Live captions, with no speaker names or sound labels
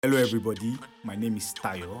Hello, everybody. My name is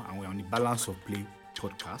Tayo, and we're on the Balance of Play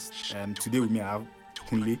podcast. Today with me, I have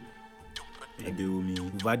Kunle. Adewumi.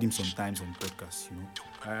 We've had him sometimes on podcasts.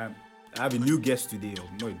 I have a new guest today, or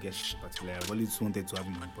not a guest particularly. I've always wanted to have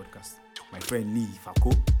him on the podcast. My friend Lee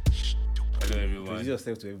Fako. Hello Introduce everyone.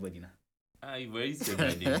 yourself to everybody now. You've already said my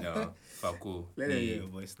name now. Fako. Let them hear your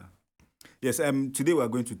voice now. Yes. Today we are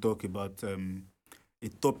going to talk about a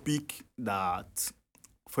topic that,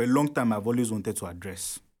 for a long time, I've always wanted to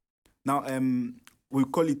address. Now, we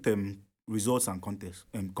call it results and context.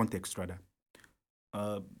 Context rather.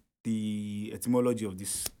 The etymology of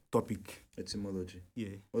this topic. Etymology. Yeah.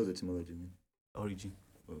 What does etymology mean? Origin.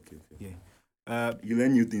 Okay. Yeah. You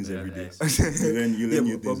learn new things every day. You learn Yeah,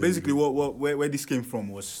 new things. but basically, every day. where this came from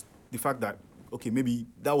was the fact that maybe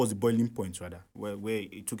that was the boiling point rather, where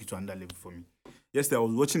it took it to another level for me. Yesterday, I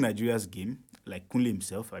was watching Nigeria's game, like Kunle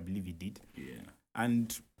himself, I believe he did, Yeah.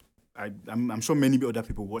 and I'm sure many other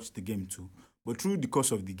people watched the game too. But through the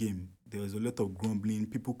course of the game, there was a lot of grumbling,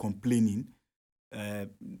 people complaining,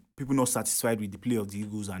 people not satisfied with the play of the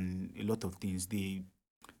Eagles, and a lot of things. There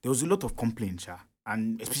was a lot of complaints,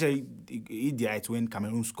 and especially idiots when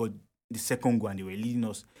Cameroon scored the second goal and they were leading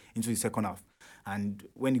us into the second half. And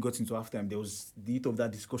when it got into halftime, there was the heat of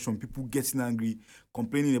that discussion, people getting angry,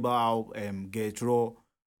 complaining about how Gertrude,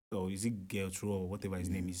 or is it Gertrude or whatever his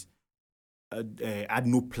name is, had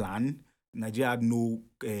no plan. Nigeria had no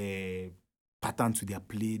pattern to their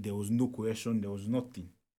play. There was no cohesion. There was nothing.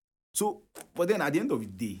 So, but then at the end of the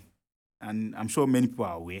day, and I'm sure many people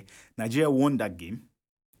are aware, Nigeria won that game.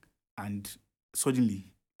 And suddenly,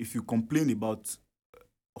 if you complain about,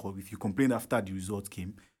 or if you complained after the result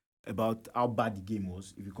came about how bad the game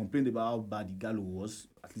was, if you complained about how bad the Gallo was,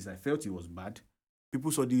 at least I felt it was bad,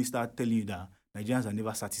 people suddenly start telling you that Nigerians are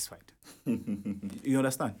never satisfied. You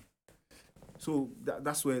understand? So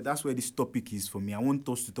that's where this topic is for me. I want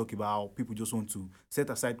us to talk about how people just want to set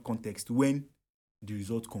aside context when the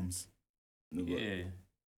result comes. No, but- Yeah,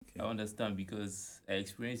 I understand because I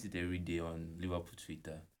experience it every day on Liverpool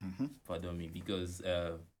Twitter. Pardon me, because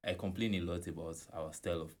I complain a lot about our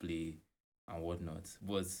style of play and whatnot.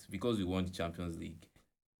 But because we won the Champions League,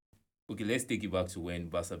 okay, let's take it back to when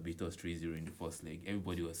Barca beat us 3-0 in the first leg.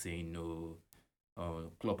 Everybody was saying no,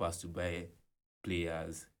 Klopp has to buy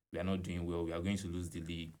players. We are not doing well. We are going to lose the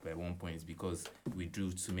league by 1 point because we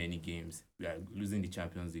drew too many games. We are losing the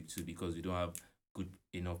Champions League too because we don't have good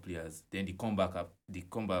enough players. Then the comeback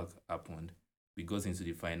happened. We got into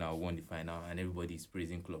the final, won the final, and everybody is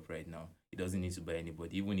praising Klopp right now. He doesn't need to buy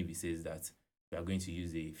anybody, even if he says that we are going to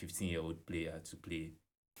use a 15-year-old player to play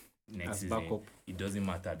next As season. backup. It doesn't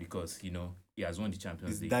matter because he has won the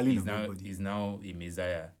Champions He's League. darling of everybody. He's now a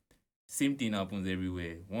messiah. Same thing happens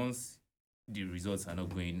everywhere. Once the results are not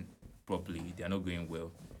going properly, they are not going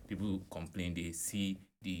well, people complain, they see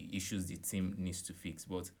the issues the team needs to fix,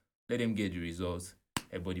 but let them get the results,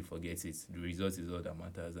 everybody forgets it. The result is all that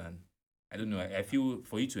matters. And I don't know, I feel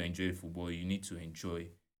for you to enjoy football, you need to enjoy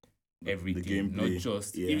everything, not gameplay,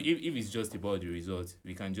 just yeah. if it's just about the result,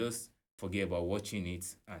 we can just forget about watching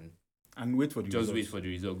it and And wait for the just result. wait for the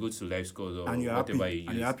result, go to live scores or And you're whatever happy. you use,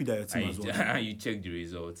 And you're happy that your team has and won. and you check the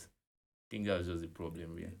result. I think that's just the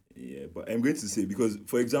problem, yeah. Yeah, but I'm going to say, because,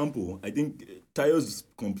 for example, I think Tayo's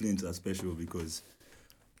complaints are special because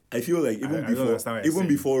I feel like I don't understand what you're saying.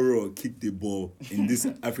 before Raw kicked the ball in this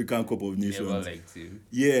African Cup of Never Nations, like to.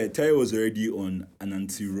 yeah, Tayo was already on an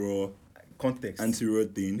anti-Raw Context.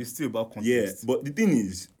 thing. It's still about Yeah, context. but the thing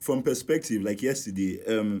is, from perspective, like yesterday,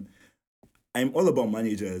 I'm all about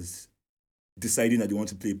managers deciding that they want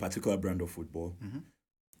to play a particular brand of football.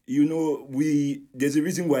 You know, there's a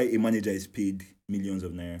reason why a manager is paid millions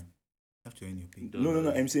of naira. You have to earn your pay.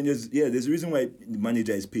 No. I'm saying there's a reason why the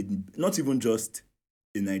manager is paid, not even just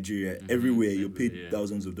in Nigeria, everywhere you're paid yeah.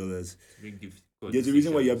 thousands of dollars. Make difficult There's a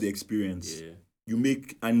reason why you have the decisions. experience. Yeah. You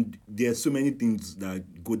make, and there's so many things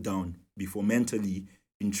that go down before mentally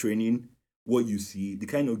in training, what you see, the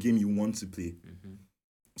kind of game you want to play.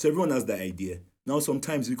 So everyone has that idea. Now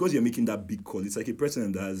sometimes because you're making that big call, it's like a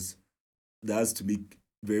president that has to make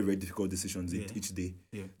very, very difficult decisions each day.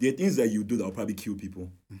 Yeah. There are things that you do that will probably kill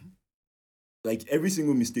people. Like every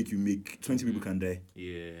single mistake you make, 20 people can die.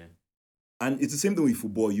 Yeah. And it's the same thing with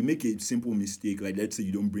football. You make a simple mistake, like let's say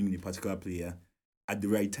you don't bring in a particular player at the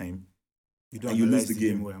right time. You don't And you analyze lose the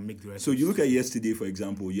game. well and make the right So you look at decision. yesterday, for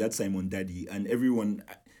example, you had Simon Daddy, and everyone.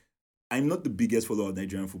 I'm not the biggest follower of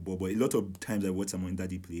Nigerian football, but a lot of times I watch Simon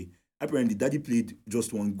Daddy play. Apparently, Daddy played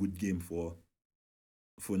just one good game for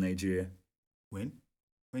Nigeria. When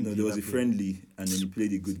No, did there he was a ever play? friendly, and then he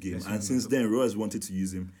played a good game. Yes, And yes, since yes. then, Roas wanted to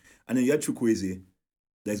use him. And then you had Chukwueze,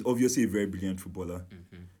 that's obviously a very brilliant footballer.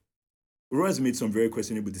 Roy has made some very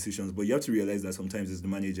questionable decisions, but you have to realize that sometimes it's the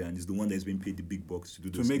manager and it's the one that's been paid the big bucks to do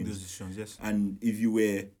those to make things. those decisions. Yes. And if you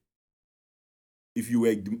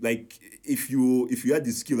like, if you had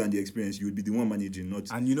the skill and the experience, you would be the one managing, not.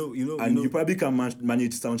 And you probably can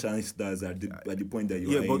manage Sunshine Stars at the point that you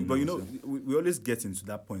are. Yeah, but so. we always get into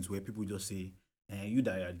that point where people just say, "You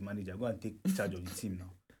that are the manager, go and take charge of the team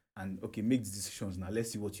now, and okay, make the decisions now.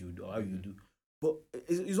 Let's see what you do or how you do." But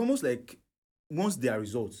it's almost like once there are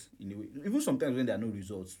results, in a way, even sometimes when there are no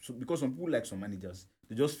results, so because some people like some managers,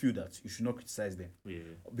 they just feel that you should not criticize them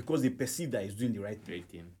because they perceive that he's doing the right thing.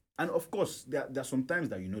 And of course, there are some times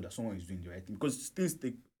that you know that someone is doing the right thing because things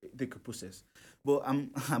take a process. But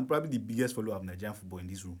I'm probably the biggest follower of Nigerian football in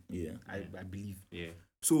this room. Yeah, I believe. Yeah.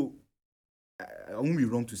 So I won't be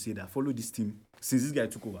wrong to say that I follow this team since this guy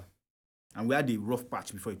took over. And we had a rough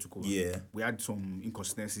patch before he took over. Yeah. We had some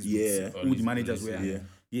inconsistencies with who the managers were.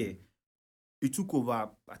 Yeah. He took over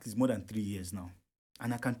at least more than 3 years now.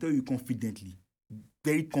 And I can tell you confidently,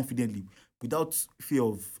 very confidently, without fear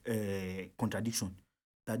of contradiction,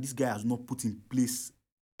 that this guy has not put in place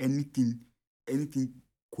anything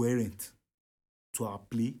coherent to our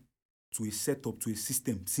play, to a setup, to a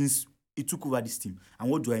system since he took over this team. And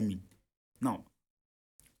what do I mean? Now,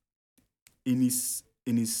 in his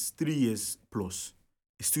 3 years plus,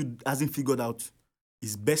 he still hasn't figured out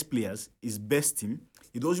his best players, his best team.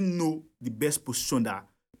 He doesn't know the best position that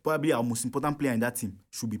probably our most important player in that team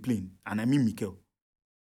should be playing. And I mean Mikel.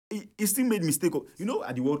 He still made mistake.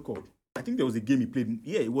 At the World Cup, I think there was a game he played.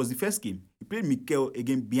 Yeah, it was the first game. He played Mikel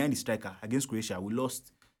again behind the striker against Croatia. We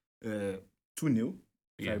lost 2-0,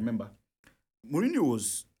 if I remember. Mourinho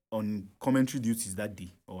was on commentary duties that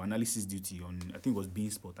day, or analysis duty on, I think it was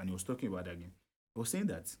beIN Sport, and he was talking about that game. He was saying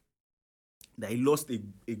that he lost a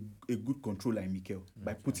good controller in Mikel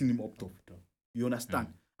by putting him up top. You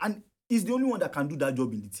understand? And he's the only one that can do that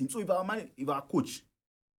job in the team. So if our coach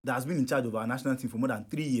that has been in charge of our national team for more than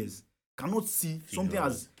 3 years cannot see something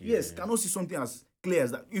as clear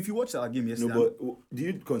as that. If you watch our game yesterday, no, but do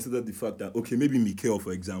you consider the fact that maybe Mikel,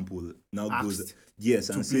 for example, now goes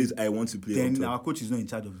and says, "I want to play"? Then our coach is not in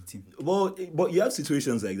charge of the team. But you have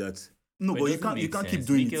situations like that. No, but you can't keep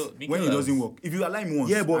doing it when it doesn't work. If you allow him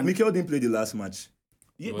once, but Mikel didn't play the last match.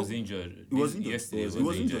 He was injured. He was injured. Yesterday, he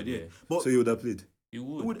was injured. Yeah. But so he would have played. He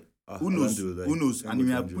would. Who knows? And he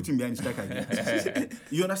may have put him behind the striker again.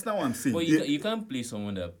 You understand what I'm saying? But you can't play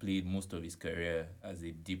someone that played most of his career as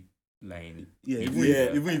a deep line. Even if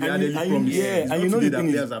he had any promise. And you know the thing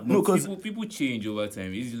is, because people change over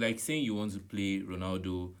time. It's like saying you want to play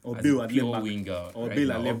Ronaldo or as Bale a pure winger, or right,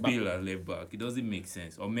 Bale at left back. It doesn't make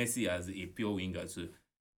sense. Or Messi as a pure winger too.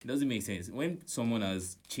 It doesn't make sense. When someone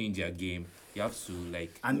has changed their game, you have to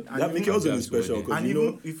like. And that Mikel's is special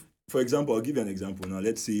because for example, I'll give you an example now.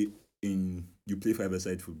 Let's say you play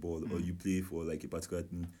five-a-side football or you play for like a particular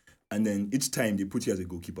team, and then each time they put you as a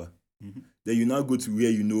goalkeeper, then you now go to where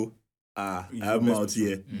I have my out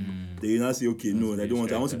here. Then you now say, okay, no, I don't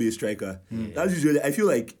want. I want to be a striker. That's usually, I feel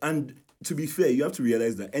like, and to be fair, you have to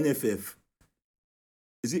realize that NFF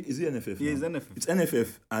is it NFF? Yeah, it's NFF. It's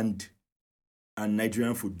NFF and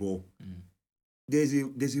Nigerian football. There's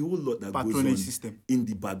a whole lot that goes on system in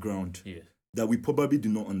the background that we probably do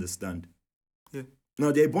not understand. Yeah.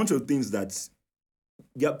 Now there are a bunch of things that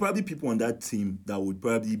there are probably people on that team that would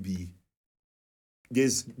probably be. They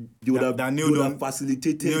would have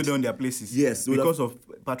facilitated nailed down their places. Yes, because of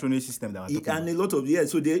patronage system that we're talking about. A lot of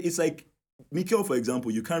so it's like Mikel, for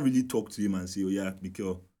example, you can't really talk to him and say, "Oh yeah,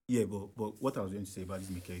 Mikel." Yeah, but what I was going to say about this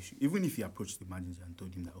Mikel issue, even if he approached the manager and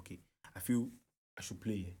told him that, okay, I feel I should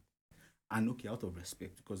play here, and okay, out of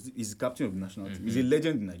respect, because he's the captain of the national team, he's a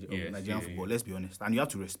legend in Nigerian football. Let's be honest, and you have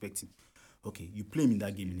to respect him. Okay, you play him in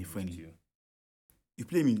that game in a friendly. You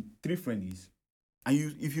play him in 3 friendlies.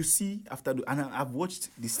 And if you see and I've watched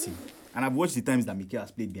this team, and I've watched the times that Mikel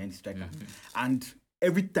has played behind the striker, and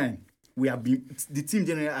every time the team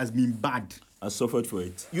generally has been bad. I suffered for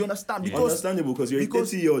it. You understand? Because understandable because you're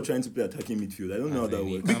 30-year-old trying to play attacking midfield. I don't know how that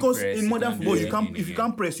works. Because in modern football, if you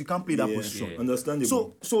can't press, you can't play that position.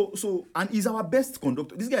 Understandable. So, and he's our best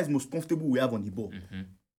conductor. This guy is the most comfortable we have on the ball.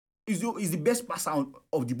 He's the best passer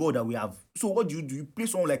of the ball that we have. So what do? You play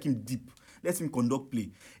someone like him deep. Let him conduct play.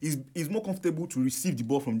 He's more comfortable to receive the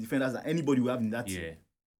ball from defenders than anybody we have in that team.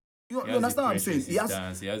 You understand what I'm saying? He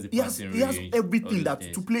has everything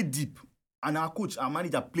to play deep. And our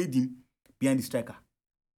manager played him behind the striker.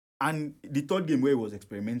 And the third game where he was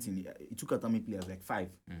experimenting, he took out how many players? Like 5.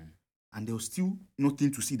 And there was still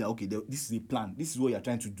nothing to see that, okay, this is a plan. This is what you're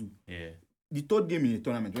trying to do. Yeah. The third game in a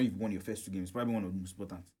tournament, when you've won your first 2 games, is probably one of the most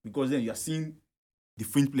important. Because then you're seeing the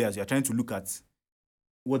fringe players, you're trying to look at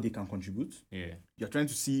what they can contribute. Yeah. You're trying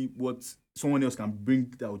to see what someone else can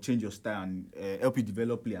bring that will change your style and help you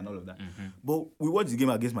develop play and all of that. But we watched the game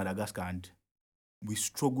against Madagascar and we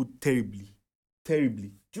struggled terribly.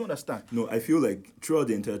 Do you understand? No, I feel like throughout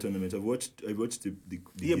the entire tournament, I've watched the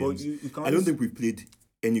Yeah, but games. you can't. I don't think we've played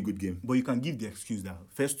any good game. But you can give the excuse that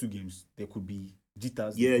first 2 games there could be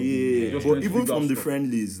jitters. Yeah. Just But trying to even figure out from the stuff.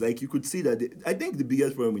 friendlies, like you could see that I think the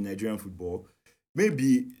biggest problem with Nigerian football,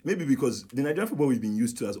 maybe because the Nigerian football we've been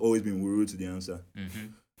used to has always been we roll to the answer.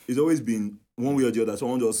 It's always been one way or the other.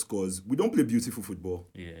 Someone just scores. We don't play beautiful football.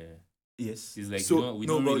 Yeah. Yes. It's like So, we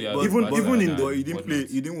no, don't but- really have but even- Barca even in and the- But you didn't play.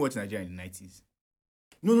 whatnot. You didn't watch Nigeria in the 90s.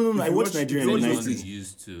 No. If I you watched watch- Nigeria if in you the watch Ones those 90s. we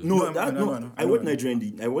used to. No, I watched know. Nigeria in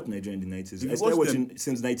the 90s. If I you started watch watching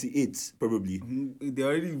since 98, probably. They're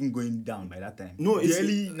already even going down by that time. No, the it's-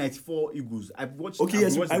 early 94 Eagles. I've watched. Okay, I've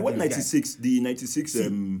yes, watched I the watched games, 96. The 96.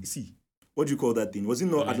 guys. See, What do you call that thing? Was it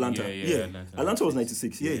not Atlanta? Yeah. Atlanta was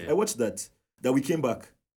 96. Yeah. Yeah. I watched that. That we came back.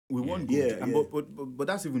 we won. Yeah, good. And yeah. But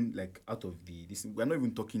that's even like out of this. We're not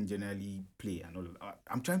even talking generally play and all of that.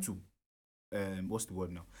 I'm trying to, what's the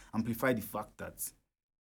word now? Amplify the fact that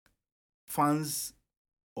fans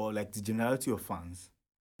or like the generality of fans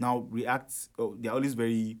now react. They're always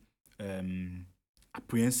very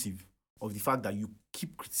apprehensive of the fact that you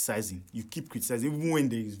keep criticizing, even when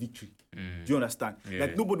there is victory. Do you understand? Yeah.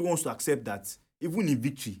 Like nobody wants to accept that even in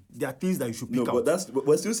victory, there are things that you should pick No, out. but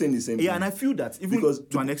we're still saying the same thing. Yeah, and I feel that even Because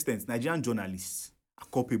to an extent, Nigerian journalists are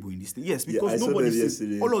culpable in this thing. Yes, Yeah, because I saw nobody that says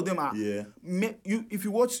yesterday. all of them are. Yeah. If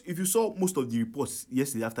you saw most of the reports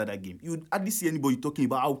yesterday after that game, you would hardly see anybody talking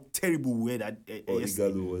about how terrible we were that Or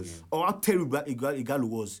yesterday, Igalo was. or how terrible Igalo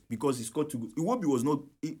was because he scored 2 goals. Iwobi was not.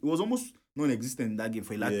 It was almost non-existent in that game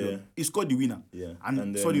for a large Yeah. period. He scored the winner. Yeah. And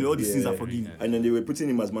then, suddenly all these things are forgiven. yeah. And then they were putting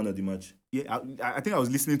him as man of the match. Yeah, I think I was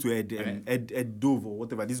listening to Right. Ed Dove or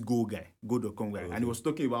whatever, this Go.com guy, and he was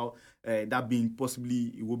talking about that being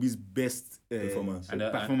possibly Iwobi's best Performance.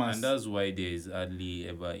 performance. And that's why there is hardly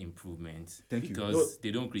ever improvement. Thank you. Because No.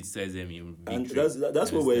 they don't criticize them in And victory.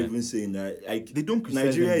 that's what we're Understand? even saying. That like They don't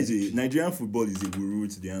criticize them. Nigerian football is a guru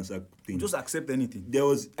to the answer thing. Just accept anything.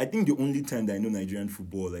 I think the only time that I know Nigerian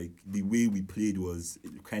football, like the way we played was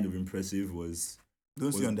kind of impressive was.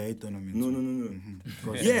 Don't see under 8 tournament. No.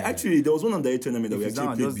 Because- Yeah, actually, there was one under 8 tournament that If we it's that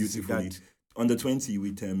actually one, played just beautifully. disregard. Under 20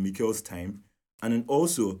 with Mikel's time. And then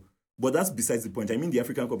also, but that's besides the point. I mean, the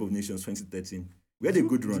African Cup of Nations 2013. We had a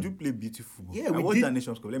good run. Did you play beautiful football? Yeah, I we watched did. that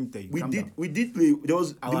Nations Cup. Let me tell you. calm down. We did play. There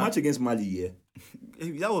was the Our- match against Mali, yeah.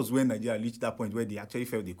 That was when Nigeria reached that point where they actually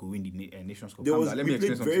felt they could win the Nations Cup. There Calm was, down. Let we me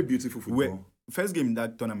played explain very something. beautiful We were- football. First game in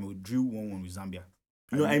that tournament, we drew 1-1 with Zambia.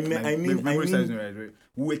 No, I mean,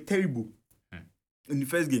 we were terrible in the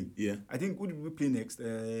first game. yeah. I think who did we play next?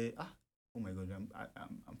 Oh my god,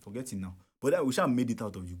 I'm forgetting now. But we shall made it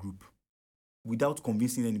out of the group without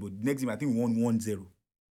convincing anybody. Next game, I think we won 1-0,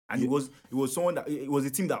 and Yeah. it was someone that it was a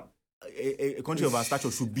team that a country of our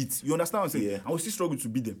stature should beat. You understand what I'm saying? Yeah. And we still struggled to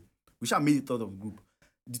beat them. We shall made it out of the group.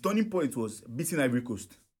 The turning point was beating Ivory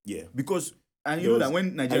Coast Yeah. because and you There know that was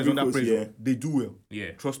when Nigeria is Ivory under Coast, pressure, yeah. they do well.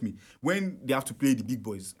 Yeah. Trust me. When they have to play the big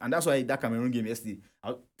boys, and that's why that Cameroon game yesterday,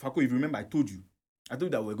 Fako, if you remember, I told you that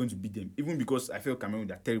we were going to beat them, even because I felt Cameroon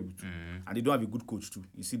they're terrible too, and they don't have a good coach too.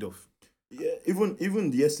 Instead of Yeah,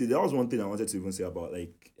 even yesterday, that was one thing I wanted to even say about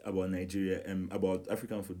Nigeria and about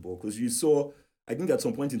African football, because you saw, I think at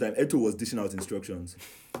some point in time, Eto was dishing out instructions.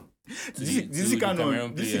 To the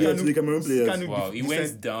Cameroon players. Yeah, to the Cameroon players. Wow, he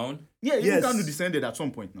went down. Yeah, even Yes. Kanu descended at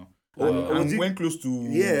some point now, Oh, and was it- went close to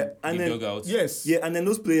Yeah, and the then dugout. yes, yeah, and then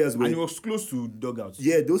those players and he were was close to dugouts.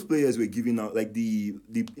 yeah, those players were giving out like the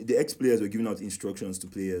ex players were giving out instructions to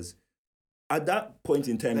players. At that point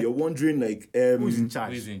in time, you're wondering like Who's in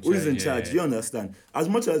charge? who is in charge? Yeah. You understand? As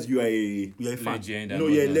much as you are a You're a fan. Legend. no,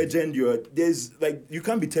 and you're a whatnot. legend. There's like you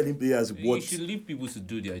can't be telling players You what. should leave people to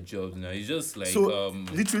do their jobs now. It's just like So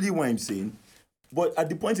literally what I'm saying. But at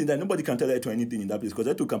the point in time, nobody can tell Eto anything in that place because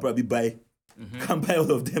Eto can probably buy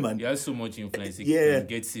all of them and he has so much influence. He Yeah. can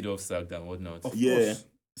get Sid off sacked and whatnot. Of Yeah. course,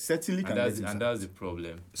 certainly can And that's get him and sacked. that's the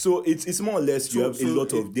problem. so it's more or less you have a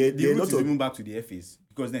lot of there the are a route lot is of even back to the FAs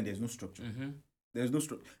because then there's no structure. There's no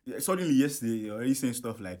structure. Suddenly yesterday, you're already saying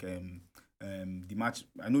stuff like the match.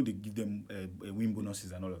 I know they give them win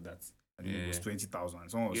bonuses and all of that. I think it was Yeah. 20,000.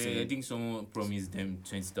 Someone was Yeah, saying I think someone promised them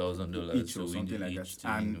 $20,000 each or something like that. to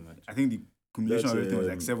win the And match. I think the cumulation that's, of everything was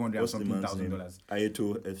like 700 and what's the something man's thousand name? dollars.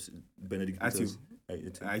 Ayeto FC Benedict Ayeto. Peters.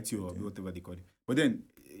 Ayeto. ITO or whatever they call it. But then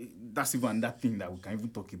that's even that thing that we can even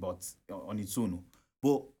talk about on its own.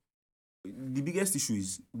 But the biggest issue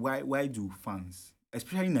is why do fans,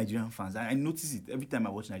 especially Nigerian fans, and I notice it every time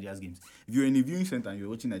I watch Nigeria's games. If you're in a viewing center and you're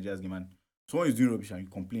watching Nigeria's game and someone is doing rubbish and you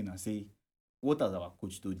complain and say what has our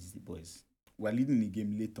coach told these boys? We're leading the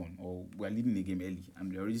game late on, or we're leading the game early,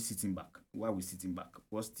 and we're already sitting back. Why are we sitting back?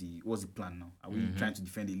 What's the plan now? Are we trying to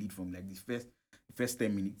defend the lead from like the first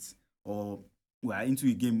 10 minutes, or we are into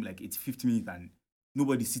a game like it's 50 minutes and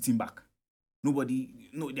nobody's sitting back? There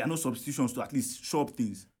are no substitutions to at least show up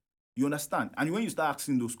things. You understand? And when you start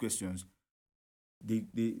asking those questions, the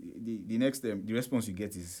next the response you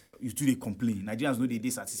get is you do they complain. Nigerians know they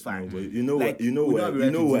satisfied. No, but you know Like, what? You know we why? don't have a You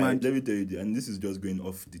right know to why? demand- Let me tell you, and this is just going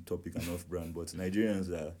off the topic and off brand, but Nigerians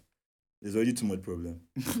are. There's already too much problem.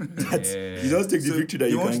 That's, Yeah. You just take the So victory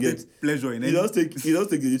that you want can to get. take pleasure in You it. just take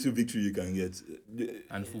the little victory you can get.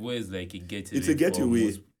 And football is like a getaway. It's a getaway. For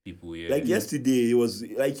most people, yeah. Like yesterday, it was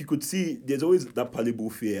like you could see there's always that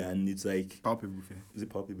palpable fear, and it's like, Palpable fear. is it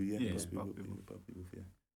palpable? Yeah, Yeah, palpable, palpable. palpable fear.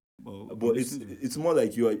 But But it's more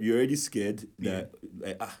like you're already scared that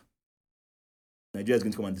Nigeria's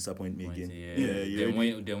going to come and disappoint me again. Yeah.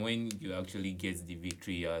 you're Then when you actually get the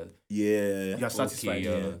victory, yeah. you are satisfied.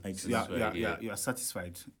 yeah. You are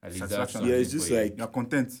satisfied. At least Satisfaction. that's Yeah, it's something just for you. like, You are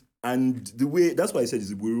content. and the way, that's why I said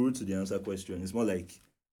it's we road to the answer question. It's more like,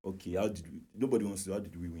 okay, nobody wants to, how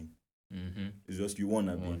did we win? It's just you won,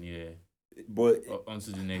 One, yeah. But On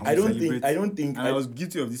to the next. I don't Celebrate. think, And I was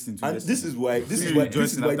guilty of this thing too. and yesterday. this is why,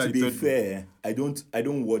 Rejoicing after to the be third fair, I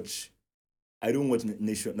don't watch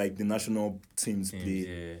nation, like the national teams play,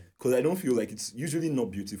 Yeah. because I don't feel like it's usually not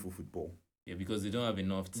beautiful football. Yeah, because they don't have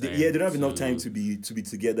enough time. They don't have enough time to be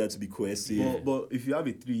together, to be cohesive. Yeah. But if you have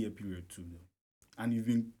a 3-year period too, and you've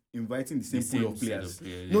been inviting the same pool of set players,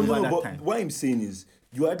 yeah. No, over that but time. what I'm saying is,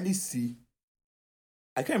 you hardly see.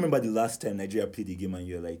 I can't remember the last time Nigeria played a game and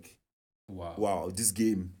you're like, wow, this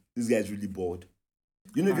guy's really bored.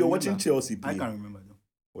 You know, if you're watching Chelsea I play. can't remember though.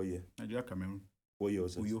 What year? Nigeria Cameroon. What year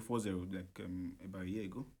was it? Uyo 4-0 like about a year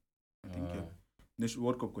ago. I think Ah. yeah. Nation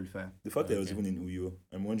World Cup qualifier. The fact that I was Okay. even in Uyo,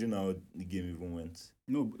 I'm wondering how the game even went.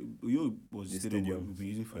 No, Uyo was The the stadium stadium. we've been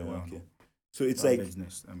using for a while. Okay. now. So it's Our like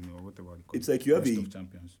business. Or whatever they call it's it. like you have Best a of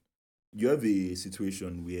champions.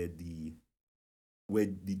 situation where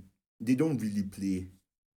they don't really play.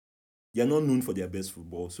 They're not known for their best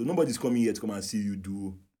football. So nobody's coming here to come and see you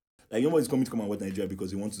do. Like nobody's coming to come and watch Nigeria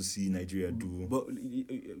because they want to see Nigeria do. But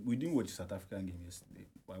we didn't watch the South African game yesterday.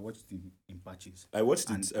 But I watched it in patches. I watched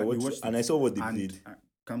it. And I we watched watched and it. I saw what they And, played.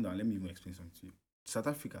 calm down. Let me even explain something to you. South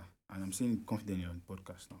Africa, and I'm saying confidently on the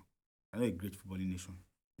podcast now, are not a great footballing nation.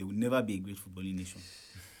 They will never be a great footballing nation.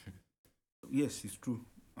 Yes, it's true,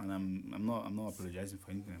 and I'm not apologizing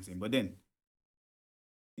for anything I'm saying. But then,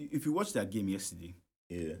 if you watch that game yesterday,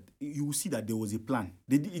 Yeah. you will see that there was a plan.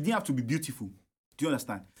 It didn't have to be beautiful. Do you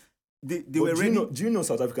understand? They But were ready. do you know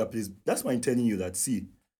South Africa plays? That's why I'm telling you that. See,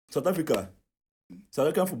 South African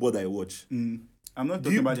football that I watch. I'm not Do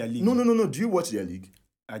talking you, about their league. No. Do you watch their league?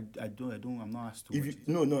 I don't. I'm not asked to If watch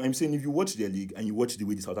you, it. no, I'm saying if you watch their league and you watch the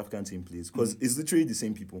way the South African team plays, because Mm. it's literally the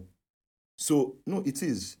same people. So no, it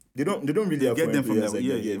is. They don't really have Get foreign them from players the like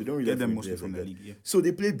that. Yeah, they don't really get have them foreign mostly players from like the that. league. Yeah, So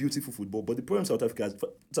they play beautiful football, but the problem South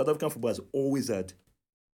African football has always had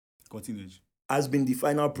cutting edge. has been the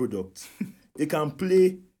final product. They can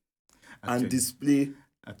play and Actually. display,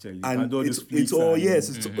 Actually, you and can do all it's those flicks all and- yes,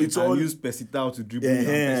 it's all. use Pesitao to dribble. Yeah,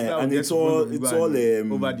 Pesitao and gets it's all- to dribble it's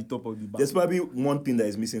and all, over the top of the bar. There's probably one thing that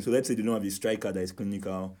is missing. So let's say they don't have a striker that is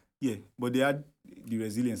clinical. Yeah, but they had the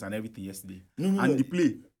resilience and everything yesterday, No, and the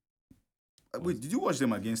play. Wait, did you watch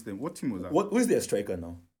them against them? What team was that? Who is their striker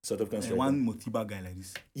now? South African striker. One Motiba guy like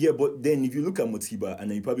this. Yeah, but then if you look at Motiba and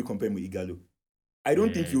then you probably compare him with Igalo, I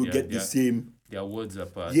don't think you'll get the same. Their words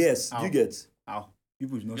apart. Yes, How? you get. Ow,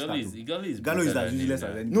 people should not Igalo start. is Igalo is better as than useless him,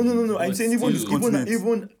 as yeah. any. No. I'm But saying still,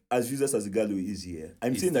 even as useless as Igalo is here,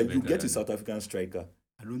 I'm He's saying that still you better get a than South African striker.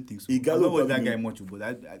 I don't think so. Igalo I don't watch that probably- guy much,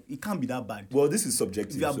 but it can't be that bad. Well, this is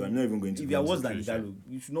subjective, If you are- so I'm not even going to. If go you are into worse than it. Igalo,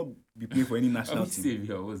 you should not be playing for any I national would say team.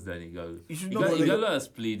 we are worse than Igalo. You should Igalo, not. Igalo has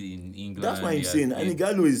played in England. That's why he I'm has saying, played- and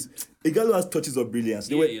Igalo has touches of brilliance.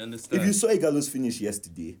 Yeah, you understand. If you saw Igalo's finish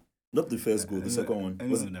yesterday, not the first goal, the second one.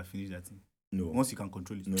 Anyone would have finished that team. No, Once you can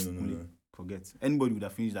control it. no. fully, Forget. Anybody would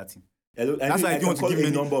have finished that team. That's That's why I didn't want to give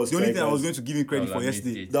him number of the only thing I was strikers going to give him credit I'll for admit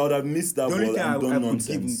yesterday. it. that would have missed that The only ball thing and I done could give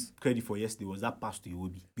him nonsense. credit for yesterday was that pass to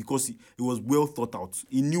Iwobi because it was well thought out.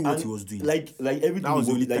 He knew what And he was doing. Like everything, That was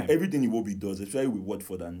the only time. everything Iwobi does, especially with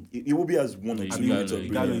Watford, and Iwobi has 1 or 2 Igalo, minutes of Igalo,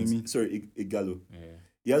 brilliance. you mean? Sorry, Igalo. Yeah.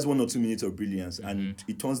 He has 1 or 2 minutes of brilliance, and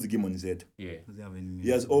he turns the game on his head. Yeah. Doesn't have any He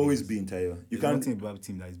has always been Tyler. You There's can't. nothing about a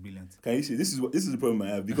team that is brilliant. Can you see? This is the problem I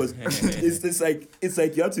have because it's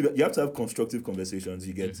like you have to have constructive conversations.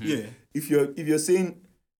 You get. Yeah. If you're saying,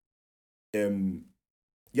 you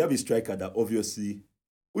have a striker that obviously,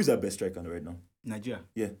 who is our best striker right now? Nigeria.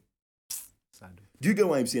 Yeah. sad. Do you get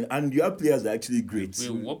what I'm saying? And you have players that are actually great.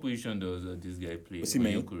 Wait, what position does this guy play?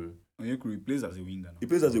 Osimhen. Onyekuru, he plays as a winger now. He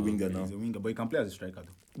plays as a winger Okay, now. He's a winger, but he can play as a striker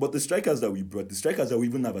though. But the strikers that we brought, the strikers that we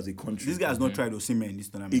even have as a country, This guy has not tried Osimhen in this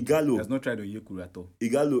tournament. Igalo. He has not tried Onyekuru at all.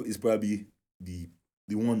 Igalo is probably the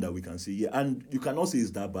one that we can say. Yeah, and you cannot say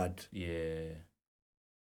it's that bad. Yeah.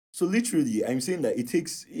 So literally, I'm saying that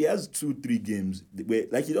he has 2-3 games where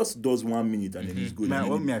like he just does 1 minute and then he's good. Man, And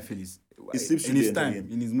what then me I feel is It slips in through his the time, entire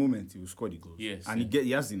game. in his moment, he will score the goals. Yes, and yeah.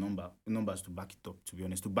 he has the numbers to back it up. To be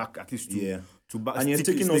honest, to back at least Yeah. to back. and he has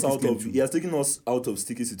stick taken his us out claim of to. he has taken us out of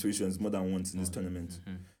sticky situations more than once in this tournament.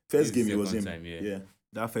 This First game is he was in. second time, yeah.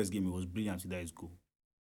 That first game, it was brilliant with that his goal.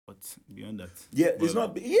 But beyond that, Yeah, it's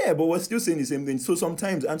not. Yeah, but we're still saying the same thing. So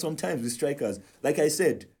sometimes with strikers, like I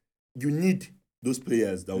said, you need those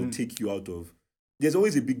players that will take you out of. There's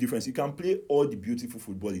always a big difference. You can play all the beautiful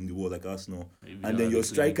football in the world like Arsenal, Maybe and then your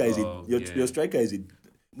striker is your striker is a.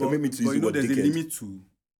 Permit me to use but the you know, word there's a dickhead. limit to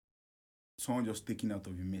someone just taking out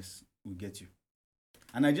of your mess will get you.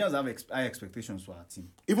 And Nigerians have high expectations for our team.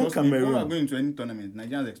 Even Trust me, when Cameroon. we are going to any tournament,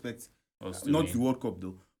 Nigerians expect not the World Cup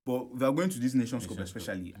though, but we are going to this Nations Cup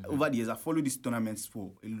especially. Over the years, I followed these tournaments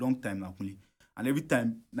for a long time now, only, and every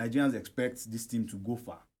time Nigerians expect this team to go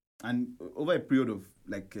far. And over a period of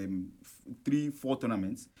like 3-4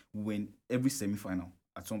 tournaments, we win every semi-final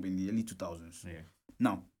at some point in the early 2000s. Yeah.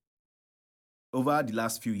 Now, over the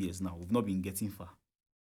last few years now, we've not been getting far.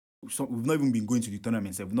 So we've not even been going to the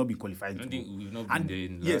tournaments. We've not been qualifying. I to think go. we've not been And there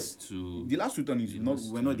in yes, the last two tournaments,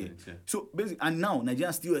 we're not there. Yeah. So basically, and now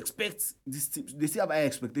Nigerians still expect this team. They still have high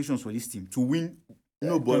expectations for this team to win.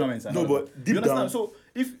 Tournaments. And all but that. deep You understand? down, So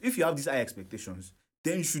if you have these high expectations,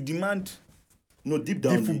 then you should demand deep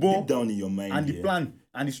down, football deep down in your mind, and the yeah, plan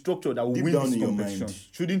and the structure that will Deep win down these in your competitions. mind.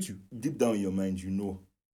 Shouldn't you? deep down in your mind, you know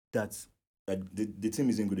That that the team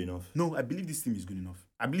isn't good enough. no, I believe this team is good enough.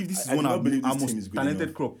 I believe this is I one do not of believe our this most team is good talented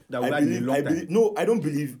enough. crop that we've had in a long time. No, I don't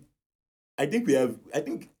believe. I think we have. I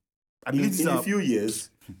think I believe this in is a our- few years.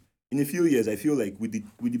 In a few years, I feel like with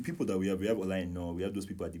the people that we have Olayin now, we have those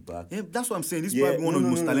people at the back. Yeah, that's what I'm saying. This is Yeah, probably one of the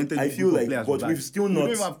most talented I feel group of like, players. but we've we've had. still We don't not.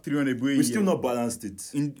 even have 300 Boy We've still not balanced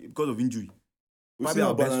it. because of injury. We've Probably still our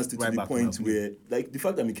not best balanced it to right the back point now. where, like, the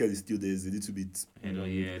fact that Mikel is still there is a little bit.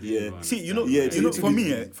 Yeah. See, you know, Yeah, you know, it's for a me,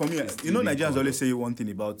 little you know, Nigerians always say one thing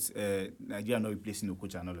about Nigeria not replacing the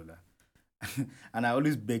coach and all of that. And I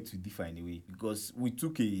always beg to differ in a way because we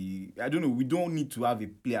don't need to have a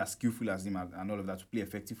player skillful as him and all of that to play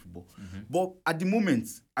effective football. But at the moment,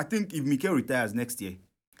 I think if Mikel retires next year,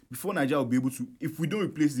 before Nigeria will be able to, if we don't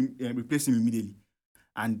replace him immediately,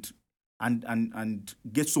 and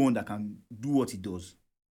get someone that can do what he does,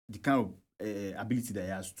 the kind of ability that he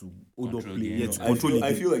has to hold up Control play, game. yeah, No, to I control the feel, I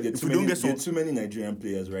game. feel like If we don't get there are someone too many Nigerian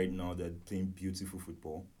players right now that are playing beautiful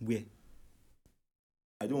football. where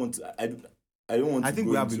I don't want to. I think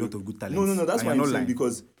go we have a into- lot of good talents. No. That's and why you're I'm not saying lying.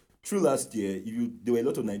 because through last year, there were a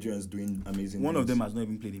lot of Nigerians doing amazing. One of things. them has not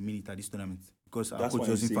even played a minute at this tournament because our That's coach what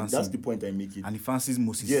I'm doesn't saying. fancy That's him. the point I'm making. And he fancies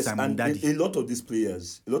Moses Yes, Simon and Daddy. a lot of these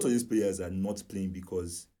players are not playing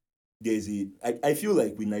because there's I feel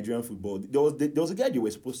like with Nigerian football, there was a guy they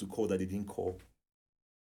were supposed to call that they didn't call.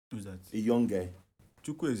 Who's that? A young guy.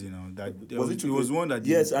 Chukwueze now. That Was it it was one that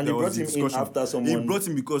Yes, and there they was brought him in discussion. after He someone. brought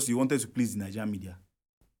him because he wanted to please the Nigerian media.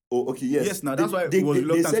 Oh, okay, yes. Yes, now that's why they, he was they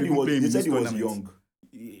reluctant said to he even was. play him They in said this he was tournament.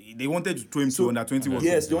 young. They wanted to throw him So- to under 20 World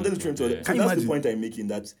Yes, Cup. they wanted to train to. Yeah. So Can you that's the imagine? point I'm making.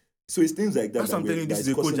 That so it's things like that. That's what I'm telling you. This that is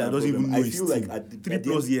a coach causing that our doesn't even problem. know I his feel team. like at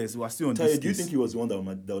 3+ years, we're still on Tayo, this do you case. think he was the one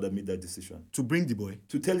that would have made that decision To bring the boy?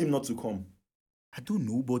 to tell him not to come? I don't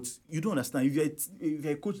know, but you don't understand. If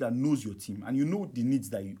you're a coach that knows your team and you know the needs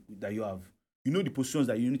that you have, you know the positions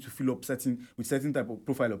that you need to fill up with certain type of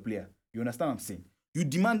profile of player. You understand what I'm saying? You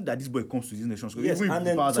demand that this boy comes to this Nations Cup. Yes, Even if and the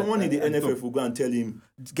then powers someone in the at NFF top. will go and tell him.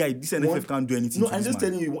 Guy, this NFF can't do anything. No, to I'm this just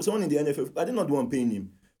man. telling you. Someone in the NFF. I did not the one paying him.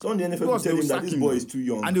 Someone in the NFF will Because tell they him will that sack this him, boy though. is too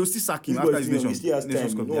young. And they will still sack him This boy after is his too young. He still has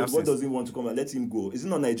Nations time. Cup. No, the what absence. does he want to come and let him go? Is it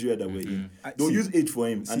not Nigeria that we're in? They'll See- use age for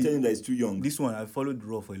him and see, tell him that he's too young. This one, I followed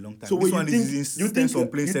Raw for a long time. So this when one you is think insistence on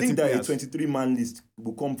playing you certain think that players. a 23-man list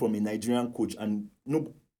will come from a Nigerian coach and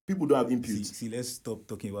no people don't have input. See, let's stop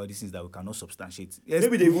talking about these things that we cannot substantiate.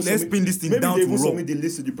 Maybe they even Let's pin this thing down Maybe to they even Raw. submit the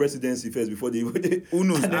list to the presidency first before they. Who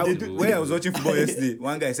knows? and then they do- When I was watching football yesterday,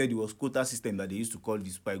 one guy said it was quota system that they used to call the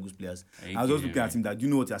Super Eagles players. I was just looking at him that, do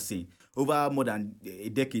you know what you're saying? Over more than a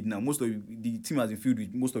decade now, most of the team has been filled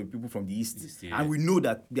with most of the people from the East. Yeah. And we know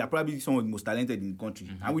that they are probably some of the most talented in the country.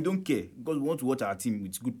 And we don't care because we want to watch our team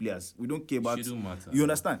with good players. We don't care about... shouldn't matter. You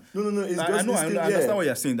understand? No. It's I just know, this I thing, understand yeah. what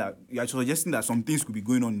you're saying, that you're suggesting that some things could be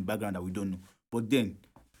going on in the background that we don't know. But then,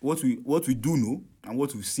 what we do know and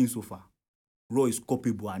what we've seen so far, Raw is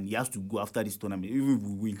culpable and he has to go after this tournament, even if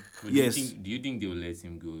we win. But Yes. Do you think they will let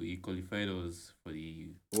him go? He qualified us for the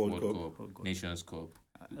World World Cup. Cup, Nations Cup.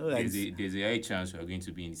 like There's a high chance we are going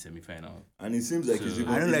to be in the semi-final. And it seems like So- he's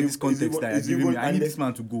even. I don't he's like even- this context he's that even- you're giving me. I and need then- this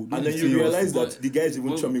man to go. And Don't then be you serious. realize But- that the guys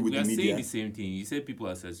even chummy with we the are saying media. the same thing. You said people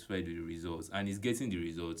are satisfied with the results, and he's getting the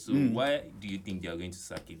results. So Hmm. why do you think they are going to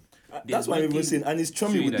sack him? That's why I'm even saying, and he's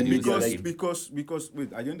chummy showing with that the he media. was Like, sacked. because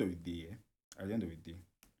wait, at the end of the day,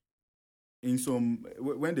 in some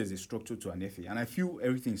when there's a structure to an FA, and I feel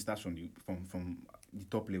everything starts from the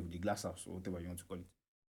top level, the glass house or whatever you want to call it.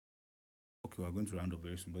 Okay, we're going to round up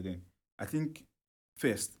very soon, but then I think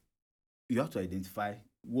first you have to identify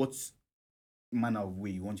what manner of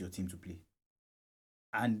way you want your team to play,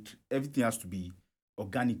 and everything has to be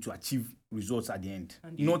organic to achieve results at the end,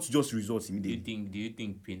 And you- not just results Do you immediately.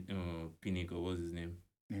 think Pinnacle, what's his name?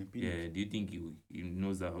 Yeah, Yeah. Do you think he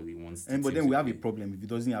knows how he wants? the And but team then to we have play? a problem if he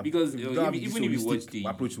doesn't have Because if you even don't have this if you watch holistic the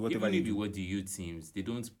approach to whatever even they if you do. watch the youth teams, they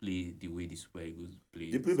don't play the way the Super Eagles play.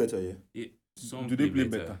 they play better, yeah. Some Do they play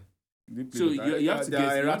better? Do they play So better? you have to They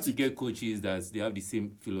are erratic. get coaches that they have the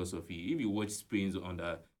same philosophy. If you watch Spain's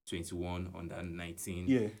under 21, under 19,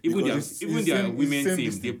 Yeah, even their because it's their same- it's women same team,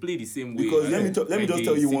 this they thing. play the same way. Because let me like just the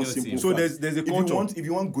tell you one senior simple team. So fact. there's a If you culture.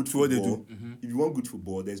 want good to what they football, Mhm. if you want good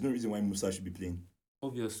football, there's no reason why Musa should be playing.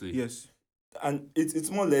 Obviously, Yes. And it's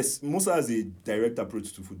more or less Musa has a direct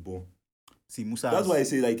approach to football. See, Musa. That's why I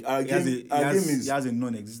say like our he has game he is. has a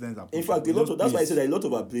non-existent approach. In fact, He just that's why I plays. said that a lot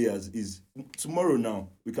of our players is tomorrow now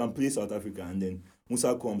we can play South Africa and then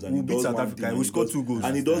Musa comes and We'll he beat does South one Africa, thing and we'll he score does- 2 goals.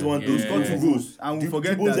 and he does one Yeah. those Score 2 goals. And we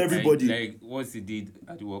forget dribbles that- everybody. like what he did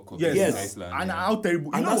at the World Cup. Yes. against Yes. Iceland, And yeah. how terrible.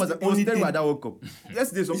 You And know that's what the was only terrible thing- at that World Cup?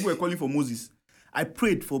 Yesterday, some people were calling for Moses. I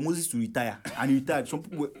prayed for Moses to retire, and he retired. Some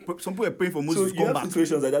people were praying for So Moses to you come have back.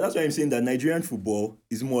 situations like that. That's why I'm saying that Nigerian football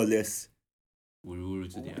is more or less.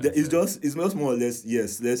 Wuru to the It's answer. just more or less.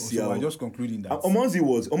 Yes, let's see So how. we're just concluding that. Omonzi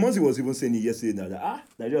was even saying it yesterday that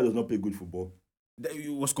Nigeria does not play good football.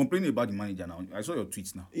 You was complaining about the manager now. I saw your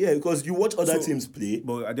tweets now. Yeah, because you watch other So- teams play.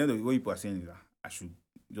 But at the end of the day, what people are saying is that I should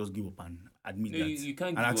just give up and admit No, that. you can't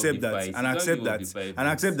and give up accept the that. fight. And You can't accept give up that. the fight, And but-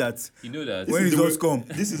 accept that. You know that. When This is the results way-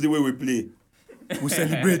 come, This is the way we play. we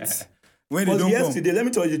celebrate. When they Because don't yesterday, come, let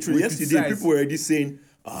me tell you the truth. we Yesterday, criticize. people were already saying,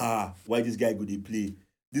 why this guy go they play?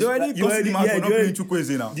 they already you cussed him out for not you playing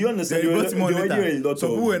Chukwueze now. Do you understand? Then they You brought him on already later. heard a lot Some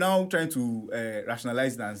of- people were now trying to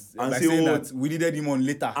rationalize that by And say, saying oh, that we needed him on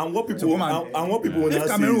later. And what So people come on. and what people will If now say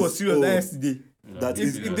Cameroon is, was serious that yesterday, that Yeah.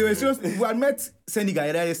 is if they were serious, we had met Senegal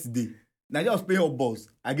yesterday. Nigeria was playing up balls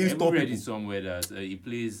I against even top read people. it somewhere that he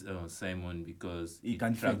plays Simon because He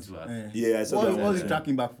can tracks defend. back. Yeah, I saw What that. was he Yeah.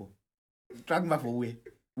 tracking back for? Tracking back for where?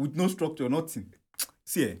 With no structure, nothing.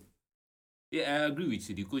 See, Yeah, I agree with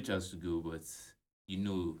you. The coach has to go, but you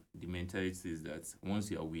know the mentality is that once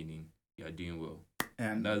you are winning, you are doing well.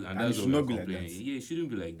 and And it that's should what not we're be like complaining. that. Yeah, it shouldn't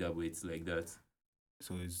be like that, but it's like that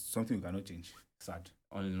So it's something we cannot change. Sad.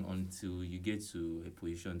 until you get to a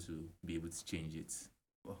position to be able to change it.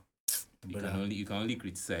 You But can only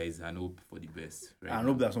criticize and hope for the best. Right? I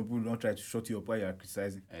hope that some people don't try to shut you up while you are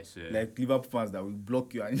criticizing. I swear. Like Liverpool fans that will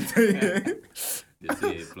block you and They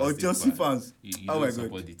say or plastic Chelsea fan. fans. You Oh don't my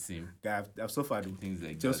support God. the team. Guy, I've suffered. Though. Things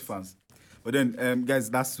like Chelsea that. fans. But then, guys,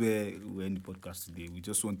 that's where we end the podcast today. We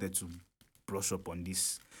just wanted to brush up on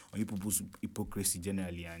this, on people's hypocrisy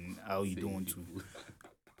generally and how you don't want to.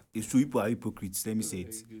 It's true, people are hypocrites. Let me say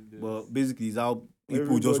it. But basically, it's how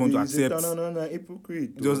people just want to accept,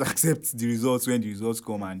 hypocrite. just accept the results when the results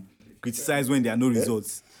come and criticize when there are no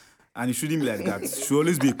results. And it shouldn't be like that. It should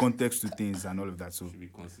always be a context to things and all of that. So Should be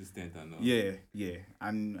consistent and all. yeah,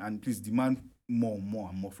 and please demand more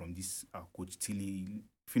and more from this coach till he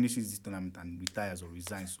finishes this tournament and retires or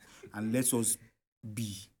resigns, and lets us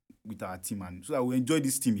be with our team, and so that we enjoy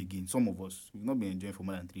this team again. Some of us we've not been enjoying for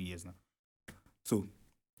more than 3 years now. So,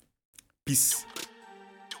 peace.